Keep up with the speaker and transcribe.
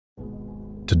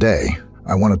Today,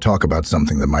 I want to talk about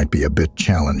something that might be a bit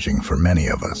challenging for many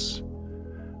of us,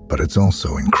 but it's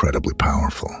also incredibly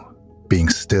powerful. Being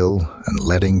still and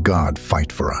letting God fight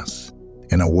for us.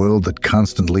 In a world that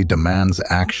constantly demands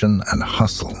action and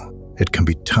hustle, it can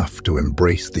be tough to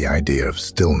embrace the idea of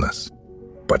stillness.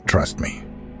 But trust me,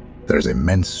 there's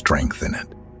immense strength in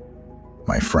it.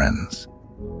 My friends,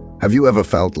 have you ever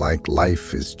felt like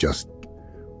life is just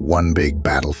one big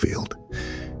battlefield?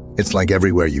 It's like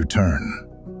everywhere you turn,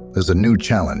 there's a new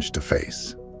challenge to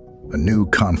face, a new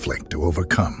conflict to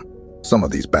overcome. Some of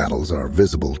these battles are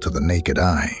visible to the naked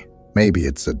eye. Maybe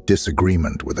it's a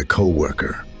disagreement with a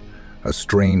coworker, a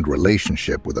strained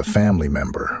relationship with a family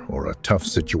member, or a tough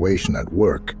situation at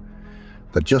work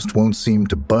that just won't seem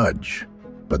to budge.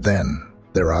 But then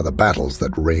there are the battles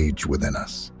that rage within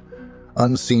us,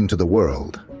 unseen to the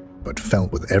world, but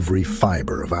felt with every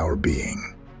fiber of our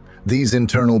being. These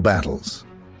internal battles,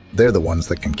 they're the ones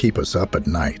that can keep us up at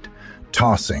night,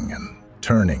 tossing and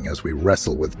turning as we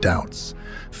wrestle with doubts,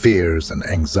 fears, and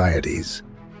anxieties.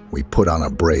 We put on a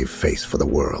brave face for the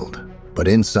world, but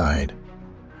inside,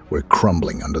 we're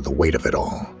crumbling under the weight of it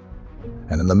all.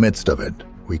 And in the midst of it,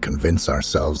 we convince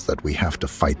ourselves that we have to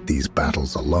fight these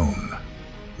battles alone,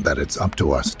 that it's up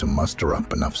to us to muster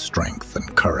up enough strength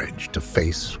and courage to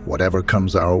face whatever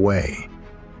comes our way.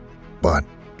 But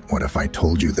what if I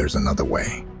told you there's another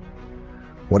way?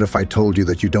 What if I told you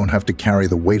that you don't have to carry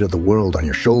the weight of the world on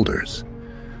your shoulders,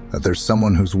 that there's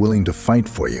someone who's willing to fight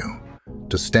for you,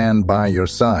 to stand by your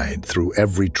side through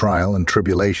every trial and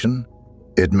tribulation?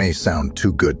 It may sound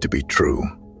too good to be true,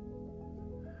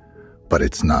 but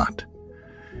it's not.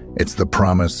 It's the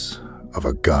promise of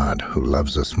a God who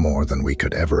loves us more than we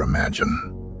could ever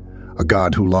imagine, a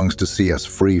God who longs to see us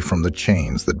free from the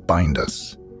chains that bind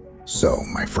us. So,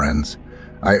 my friends,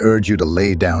 I urge you to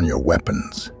lay down your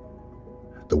weapons,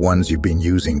 the ones you've been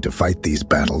using to fight these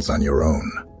battles on your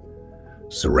own.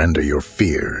 Surrender your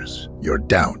fears, your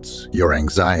doubts, your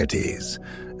anxieties,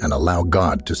 and allow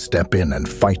God to step in and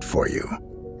fight for you.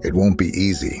 It won't be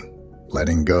easy.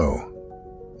 Letting go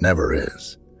never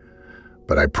is.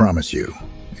 But I promise you,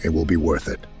 it will be worth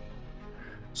it.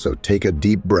 So take a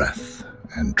deep breath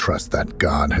and trust that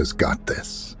God has got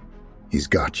this. He's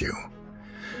got you.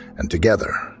 And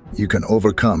together, you can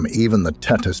overcome even the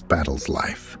toughest battles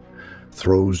life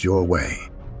throws your way.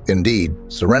 Indeed,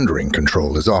 surrendering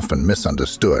control is often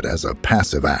misunderstood as a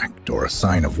passive act or a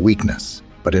sign of weakness.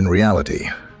 But in reality,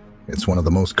 it's one of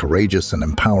the most courageous and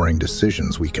empowering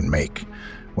decisions we can make.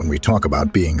 When we talk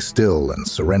about being still and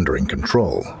surrendering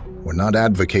control, we're not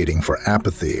advocating for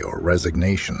apathy or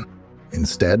resignation.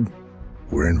 Instead,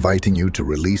 we're inviting you to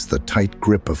release the tight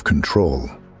grip of control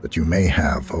that you may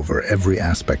have over every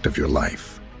aspect of your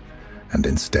life, and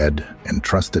instead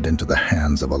entrust it into the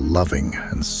hands of a loving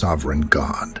and sovereign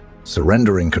God.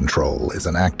 Surrendering control is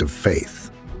an act of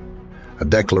faith, a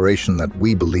declaration that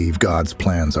we believe God's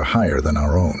plans are higher than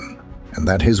our own, and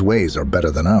that His ways are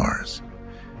better than ours.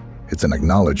 It's an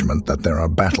acknowledgement that there are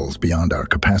battles beyond our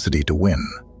capacity to win,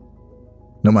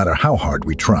 no matter how hard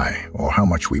we try or how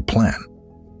much we plan.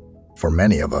 For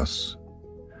many of us,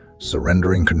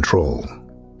 surrendering control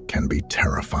can be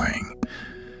terrifying.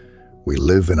 We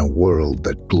live in a world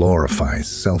that glorifies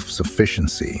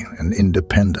self-sufficiency and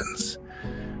independence,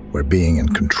 where being in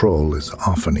control is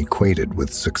often equated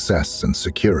with success and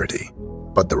security.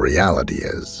 But the reality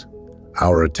is,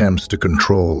 our attempts to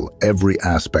control every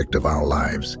aspect of our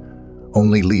lives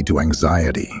only lead to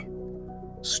anxiety,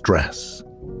 stress,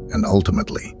 and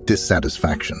ultimately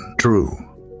dissatisfaction. True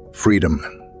freedom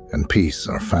and peace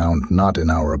are found not in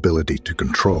our ability to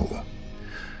control,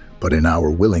 but in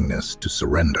our willingness to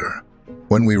surrender.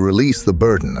 When we release the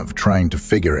burden of trying to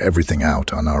figure everything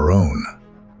out on our own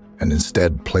and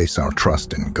instead place our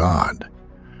trust in God,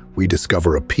 we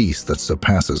discover a peace that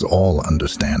surpasses all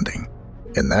understanding.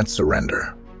 In that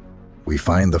surrender, we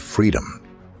find the freedom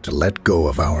to let go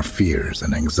of our fears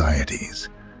and anxieties,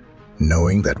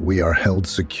 knowing that we are held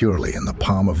securely in the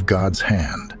palm of God's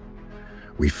hand.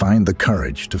 We find the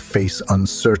courage to face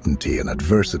uncertainty and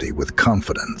adversity with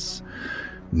confidence,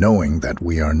 knowing that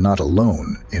we are not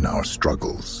alone in our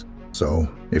struggles. So,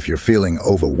 if you're feeling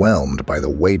overwhelmed by the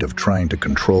weight of trying to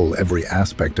control every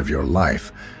aspect of your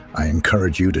life, I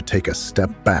encourage you to take a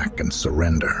step back and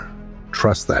surrender.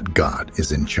 Trust that God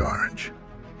is in charge,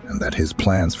 and that His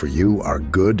plans for you are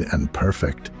good and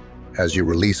perfect. As you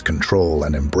release control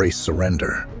and embrace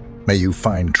surrender, may you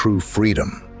find true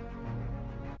freedom,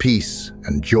 peace,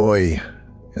 and joy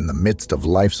in the midst of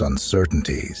life's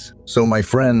uncertainties. So, my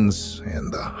friends,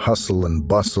 in the hustle and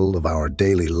bustle of our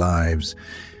daily lives,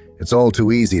 it's all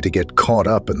too easy to get caught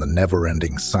up in the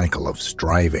never-ending cycle of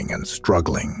striving and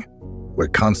struggling. We're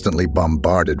constantly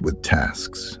bombarded with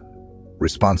tasks,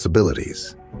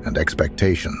 responsibilities, and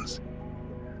expectations,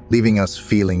 leaving us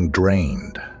feeling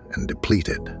drained and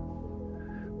depleted.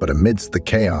 But amidst the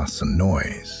chaos and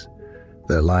noise,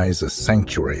 there lies a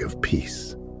sanctuary of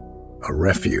peace, a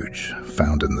refuge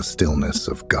found in the stillness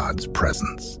of God's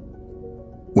presence.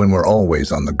 When we're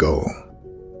always on the go,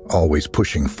 always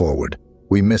pushing forward,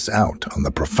 we miss out on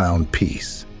the profound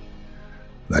peace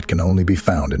that can only be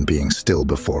found in being still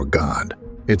before God.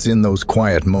 It's in those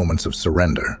quiet moments of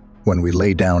surrender, when we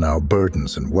lay down our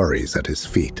burdens and worries at His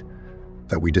feet,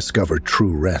 that we discover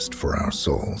true rest for our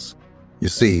souls. You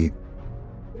see,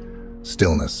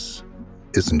 stillness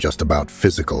isn't just about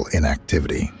physical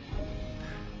inactivity.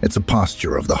 It's a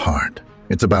posture of the heart.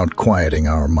 It's about quieting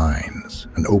our minds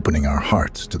and opening our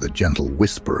hearts to the gentle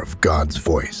whisper of God's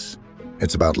voice.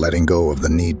 It's about letting go of the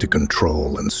need to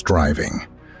control and striving,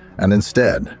 and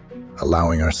instead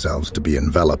allowing ourselves to be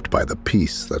enveloped by the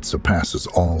peace that surpasses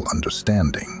all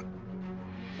understanding.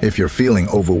 If you're feeling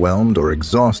overwhelmed or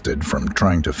exhausted from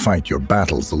trying to fight your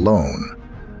battles alone,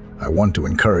 I want to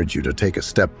encourage you to take a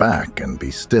step back and be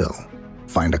still.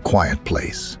 Find a quiet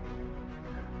place,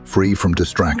 free from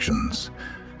distractions,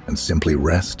 and simply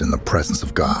rest in the presence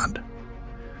of God.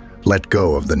 Let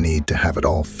go of the need to have it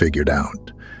all figured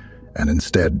out, and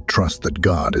instead trust that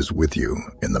God is with you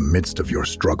in the midst of your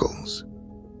struggles.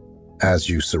 As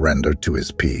you surrender to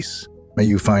His peace, may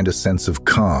you find a sense of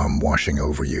calm washing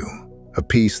over you, a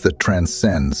peace that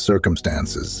transcends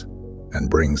circumstances and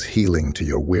brings healing to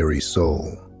your weary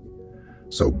soul.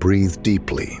 So breathe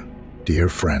deeply, dear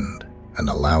friend, and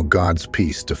allow God's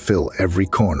peace to fill every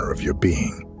corner of your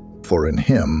being, for in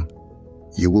Him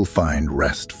you will find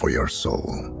rest for your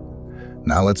soul.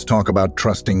 Now let's talk about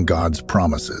trusting God's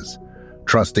promises.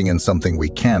 Trusting in something we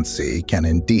can't see can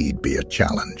indeed be a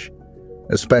challenge,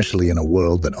 especially in a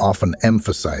world that often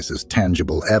emphasizes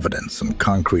tangible evidence and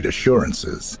concrete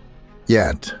assurances.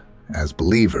 Yet, as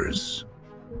believers,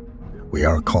 we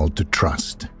are called to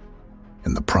trust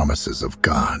in the promises of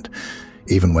God,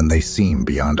 even when they seem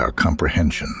beyond our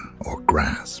comprehension or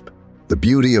grasp. The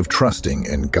beauty of trusting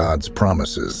in God's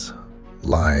promises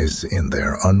lies in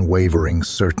their unwavering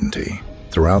certainty.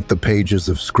 Throughout the pages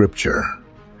of Scripture,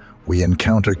 we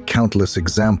encounter countless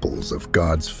examples of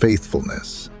God's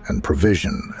faithfulness and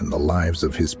provision in the lives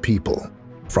of His people.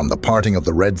 From the parting of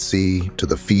the Red Sea to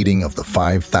the feeding of the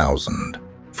 5,000,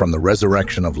 from the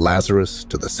resurrection of Lazarus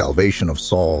to the salvation of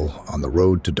Saul on the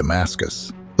road to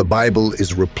Damascus, the Bible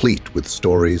is replete with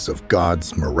stories of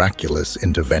God's miraculous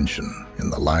intervention in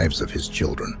the lives of His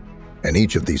children. In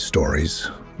each of these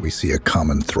stories, we see a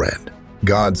common thread: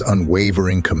 God's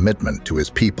unwavering commitment to His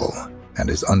people and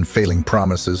His unfailing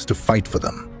promises to fight for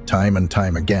them. Time and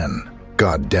time again,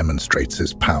 God demonstrates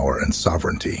His power and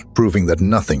sovereignty, proving that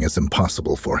nothing is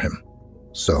impossible for Him.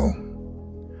 So,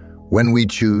 when we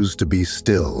choose to be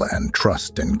still and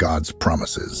trust in God's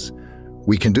promises,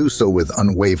 we can do so with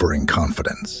unwavering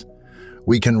confidence.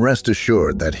 We can rest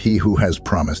assured that He who has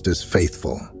promised is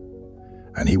faithful,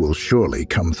 and He will surely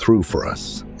come through for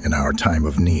us in our time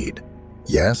of need.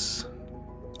 Yes,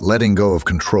 letting go of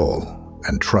control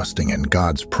and trusting in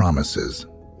God's promises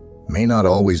may not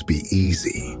always be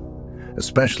easy,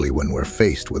 especially when we're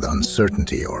faced with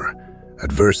uncertainty or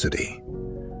adversity.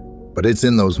 But it's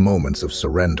in those moments of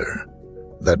surrender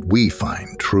that we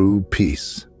find true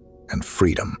peace and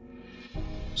freedom.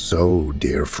 So,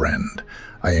 dear friend,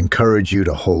 I encourage you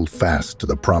to hold fast to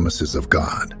the promises of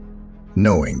God,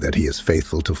 knowing that He is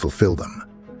faithful to fulfill them.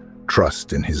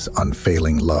 Trust in His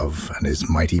unfailing love and His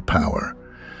mighty power,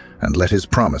 and let His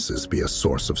promises be a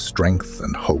source of strength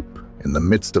and hope in the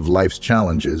midst of life's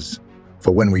challenges.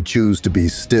 For when we choose to be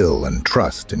still and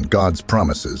trust in God's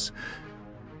promises,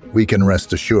 we can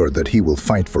rest assured that He will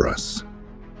fight for us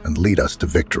and lead us to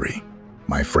victory.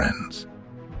 My friends,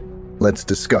 let's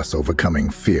discuss overcoming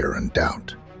fear and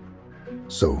doubt.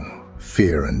 So,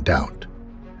 fear and doubt,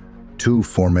 two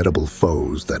formidable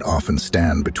foes that often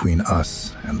stand between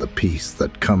us and the peace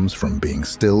that comes from being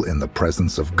still in the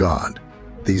presence of God.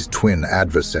 These twin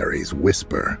adversaries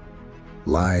whisper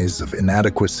lies of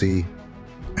inadequacy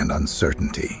and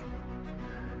uncertainty,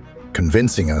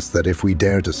 convincing us that if we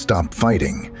dare to stop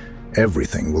fighting,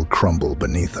 everything will crumble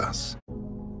beneath us.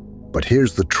 But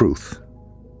here's the truth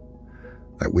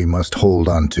that we must hold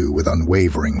on to with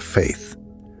unwavering faith.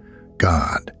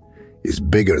 God is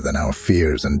bigger than our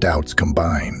fears and doubts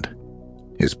combined.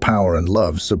 His power and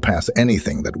love surpass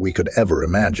anything that we could ever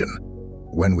imagine.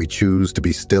 When we choose to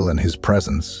be still in His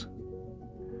presence,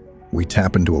 we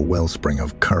tap into a wellspring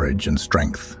of courage and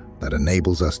strength that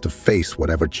enables us to face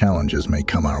whatever challenges may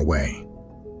come our way.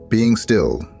 Being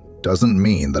still doesn't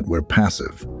mean that we're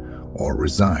passive or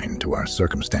resign to our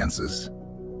circumstances.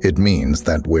 It means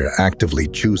that we're actively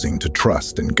choosing to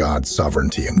trust in God's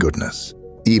sovereignty and goodness,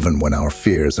 even when our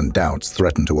fears and doubts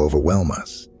threaten to overwhelm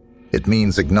us. It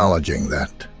means acknowledging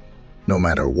that, no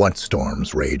matter what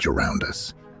storms rage around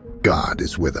us, God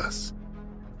is with us,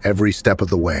 every step of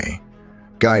the way,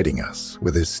 guiding us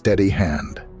with His steady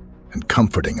hand and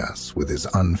comforting us with His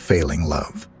unfailing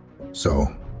love.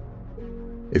 So,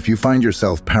 if you find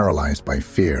yourself paralyzed by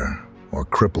fear or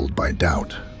crippled by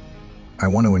doubt, I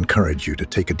want to encourage you to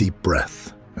take a deep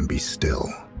breath and be still.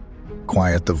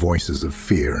 Quiet the voices of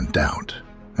fear and doubt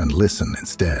and listen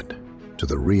instead to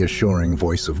the reassuring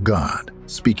voice of God,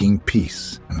 speaking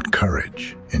peace and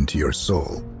courage into your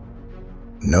soul.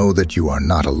 Know that you are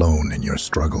not alone in your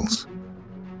struggles.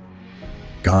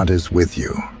 God is with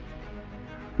you,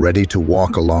 ready to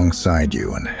walk alongside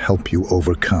you and help you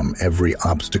overcome every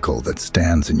obstacle that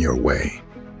stands in your way.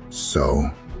 So,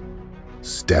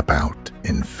 step out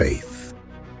in faith,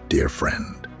 dear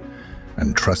friend,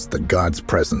 and trust that God's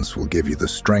presence will give you the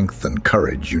strength and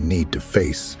courage you need to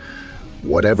face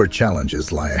whatever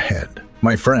challenges lie ahead.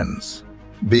 My friends,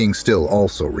 being still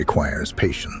also requires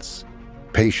patience.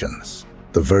 Patience,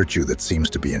 the virtue that seems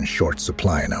to be in short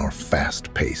supply in our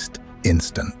fast-paced,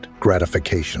 instant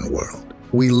gratification world.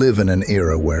 We live in an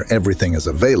era where everything is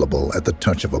available at the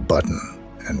touch of a button,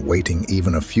 and waiting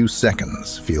even a few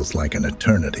seconds feels like an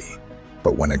eternity.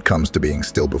 But when it comes to being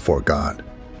still before God,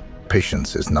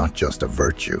 patience is not just a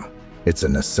virtue, it's a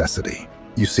necessity.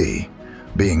 You see,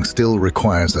 being still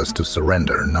requires us to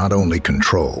surrender not only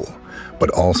control, but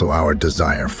also our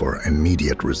desire for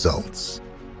immediate results.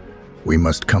 We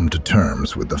must come to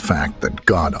terms with the fact that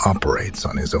God operates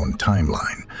on His own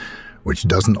timeline, which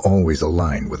doesn't always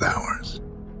align with ours.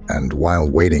 And while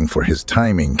waiting for His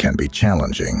timing can be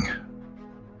challenging,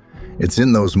 it's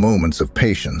in those moments of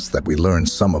patience that we learn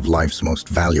some of life's most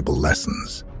valuable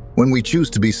lessons. When we choose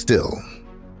to be still,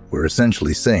 we're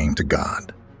essentially saying to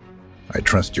God, I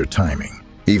trust your timing,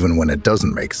 even when it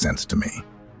doesn't make sense to me.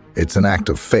 It's an act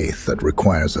of faith that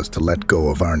requires us to let go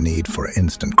of our need for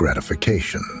instant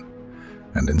gratification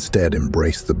and instead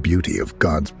embrace the beauty of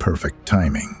God's perfect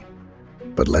timing.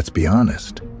 But let's be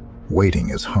honest, waiting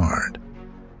is hard.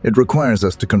 It requires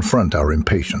us to confront our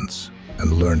impatience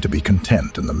and learn to be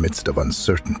content in the midst of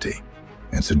uncertainty.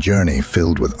 It's a journey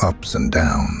filled with ups and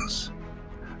downs,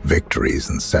 victories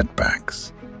and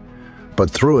setbacks. But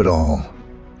through it all,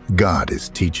 God is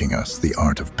teaching us the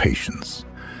art of patience,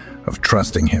 of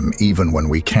trusting Him even when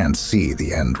we can't see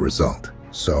the end result.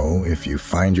 So, if you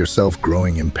find yourself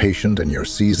growing impatient in your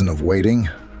season of waiting,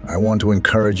 I want to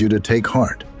encourage you to take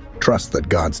heart. Trust that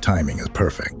God's timing is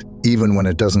perfect. Even when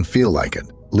it doesn't feel like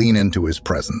it, lean into His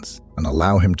presence and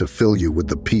allow Him to fill you with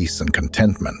the peace and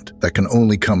contentment that can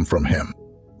only come from Him.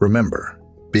 Remember,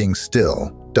 being still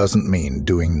doesn't mean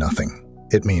doing nothing.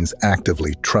 It means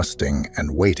actively trusting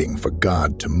and waiting for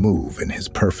God to move in His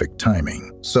perfect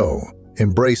timing. So,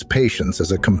 embrace patience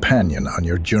as a companion on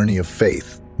your journey of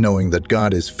faith, knowing that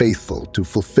God is faithful to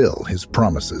fulfill His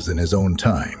promises in His own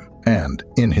time and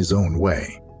in His own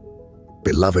way.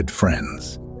 Beloved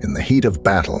friends, in the heat of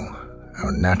battle,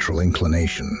 our natural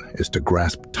inclination is to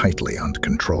grasp tightly onto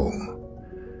control,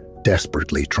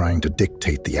 desperately trying to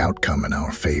dictate the outcome in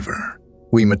our favor.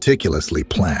 We meticulously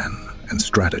plan and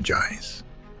strategize,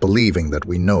 believing that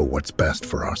we know what's best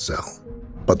for ourselves.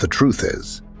 But the truth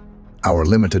is, our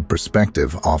limited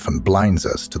perspective often blinds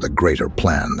us to the greater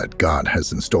plan that God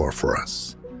has in store for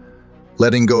us.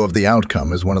 Letting go of the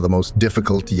outcome is one of the most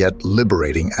difficult yet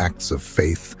liberating acts of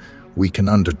faith we can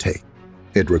undertake.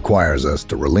 It requires us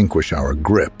to relinquish our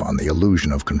grip on the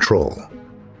illusion of control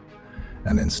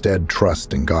and instead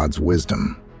trust in God's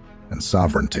wisdom and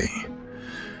sovereignty.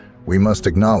 We must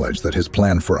acknowledge that His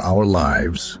plan for our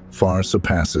lives far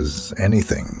surpasses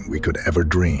anything we could ever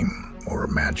dream or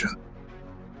imagine.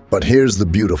 But here's the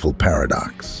beautiful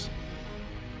paradox.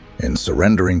 In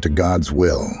surrendering to God's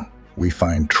will, we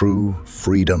find true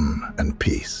freedom and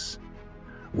peace.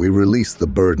 We release the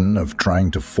burden of trying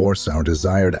to force our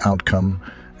desired outcome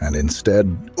and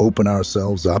instead open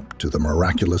ourselves up to the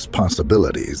miraculous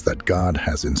possibilities that God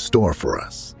has in store for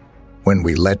us. When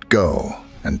we let go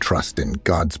and trust in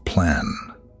God's plan,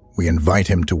 we invite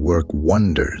Him to work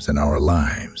wonders in our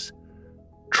lives,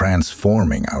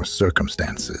 transforming our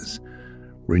circumstances,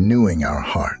 renewing our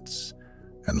hearts,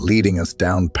 and leading us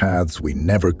down paths we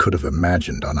never could have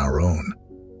imagined on our own.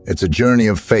 It's a journey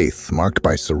of faith marked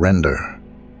by surrender,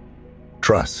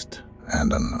 trust,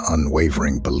 and an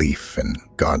unwavering belief in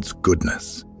God's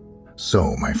goodness.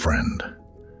 So, my friend,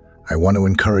 I want to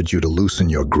encourage you to loosen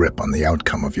your grip on the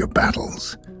outcome of your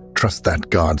battles. Trust that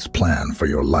God's plan for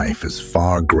your life is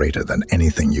far greater than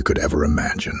anything you could ever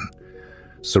imagine.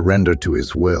 Surrender to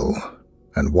His will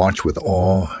and watch with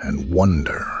awe and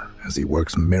wonder as He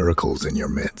works miracles in your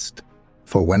midst.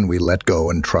 For when we let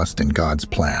go and trust in God's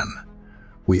plan,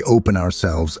 we open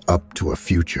ourselves up to a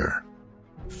future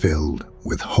filled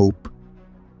with hope,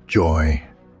 joy,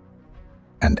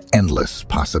 and endless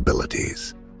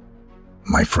possibilities.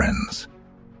 My friends,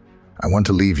 I want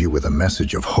to leave you with a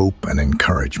message of hope and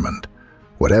encouragement.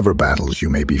 Whatever battles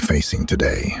you may be facing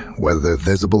today, whether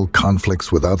visible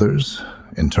conflicts with others,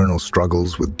 internal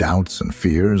struggles with doubts and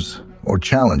fears, or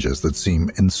challenges that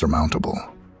seem insurmountable,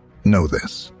 know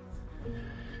this: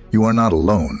 you are not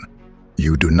alone.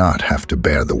 You do not have to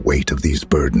bear the weight of these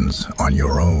burdens on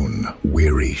your own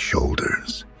weary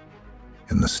shoulders.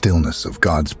 In the stillness of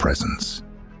God's presence,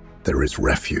 there is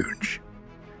refuge.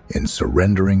 In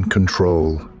surrendering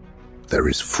control, there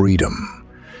is freedom.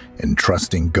 In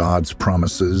trusting God's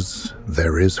promises,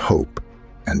 there is hope.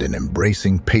 And in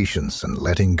embracing patience and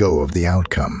letting go of the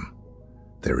outcome,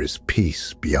 there is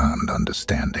peace beyond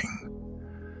understanding.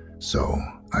 So,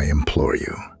 I implore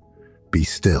you, be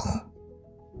still.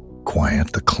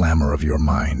 Quiet the clamor of your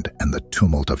mind and the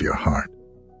tumult of your heart.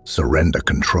 Surrender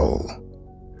control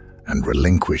and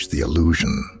relinquish the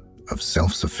illusion of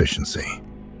self-sufficiency.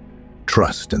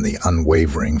 Trust in the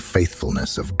unwavering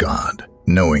faithfulness of God,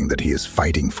 knowing that He is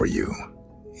fighting for you,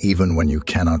 even when you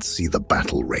cannot see the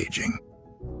battle raging.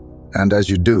 And as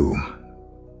you do,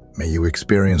 may you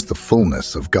experience the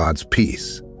fullness of God's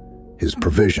peace, His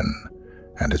provision,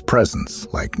 and His presence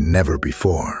like never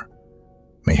before.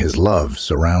 May His love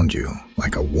surround you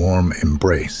like a warm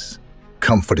embrace,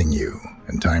 comforting you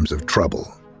in times of trouble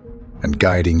and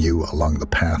guiding you along the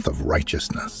path of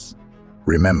righteousness.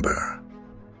 Remember,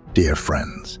 dear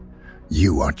friends,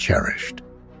 you are cherished,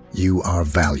 you are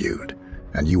valued,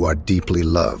 and you are deeply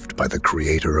loved by the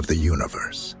Creator of the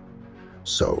universe.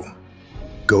 So,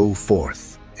 go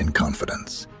forth in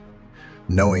confidence,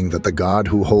 knowing that the God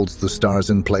who holds the stars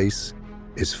in place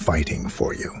is fighting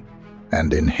for you,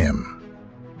 and in Him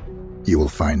you will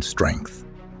find strength,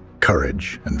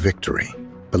 courage, and victory.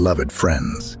 Beloved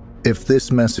friends, if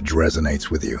this message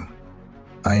resonates with you,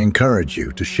 I encourage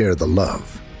you to share the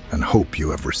love and hope you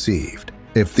have received.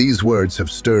 If these words have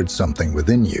stirred something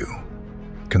within you,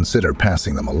 consider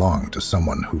passing them along to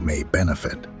someone who may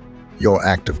benefit. Your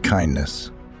act of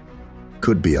kindness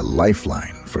could be a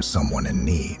lifeline for someone in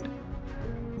need.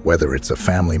 Whether it's a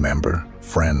family member,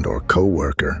 friend, or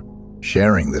co-worker,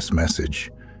 sharing this message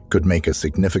could make a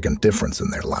significant difference in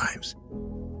their lives.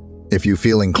 If you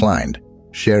feel inclined,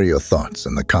 share your thoughts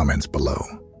in the comments below.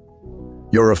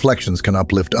 Your reflections can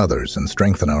uplift others and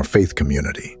strengthen our faith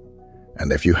community.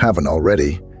 And if you haven't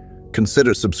already,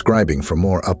 consider subscribing for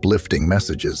more uplifting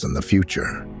messages in the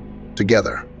future.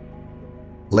 Together,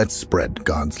 let's spread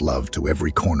God's love to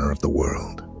every corner of the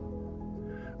world.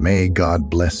 May God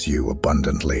bless you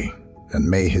abundantly, and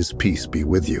may His peace be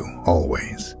with you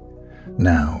always.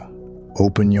 Now,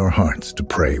 open your hearts to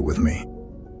pray with me.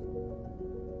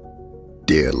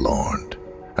 Dear Lord,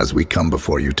 as we come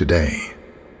before you today,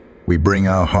 we bring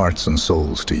our hearts and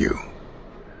souls to you.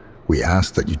 We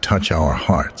ask that you touch our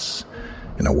hearts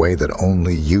in a way that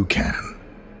only you can.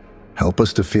 Help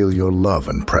us to feel your love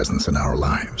and presence in our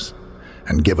lives,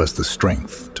 and give us the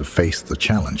strength to face the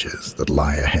challenges that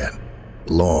lie ahead.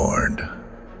 Lord,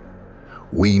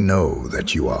 we know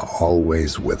that you are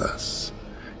always with us,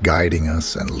 guiding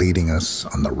us and leading us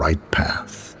on the right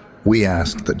path. We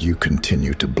ask that you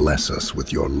continue to bless us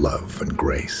with your love and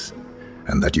grace,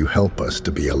 and that you help us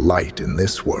to be a light in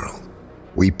this world.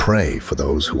 We pray for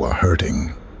those who are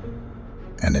hurting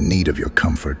and in need of your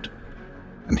comfort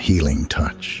and healing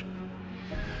touch.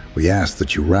 We ask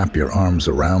that you wrap your arms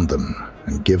around them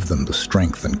and give them the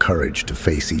strength and courage to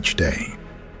face each day.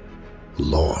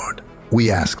 Lord,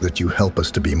 we ask that you help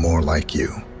us to be more like you.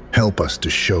 Help us to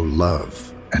show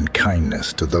love and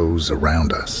kindness to those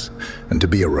around us, and to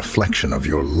be a reflection of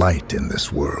your light in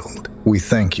this world. We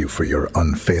thank you for your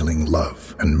unfailing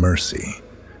love and mercy,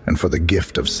 and for the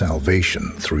gift of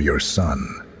salvation through your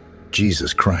Son,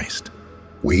 Jesus Christ.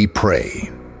 We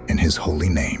pray in His holy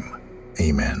name.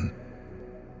 Amen.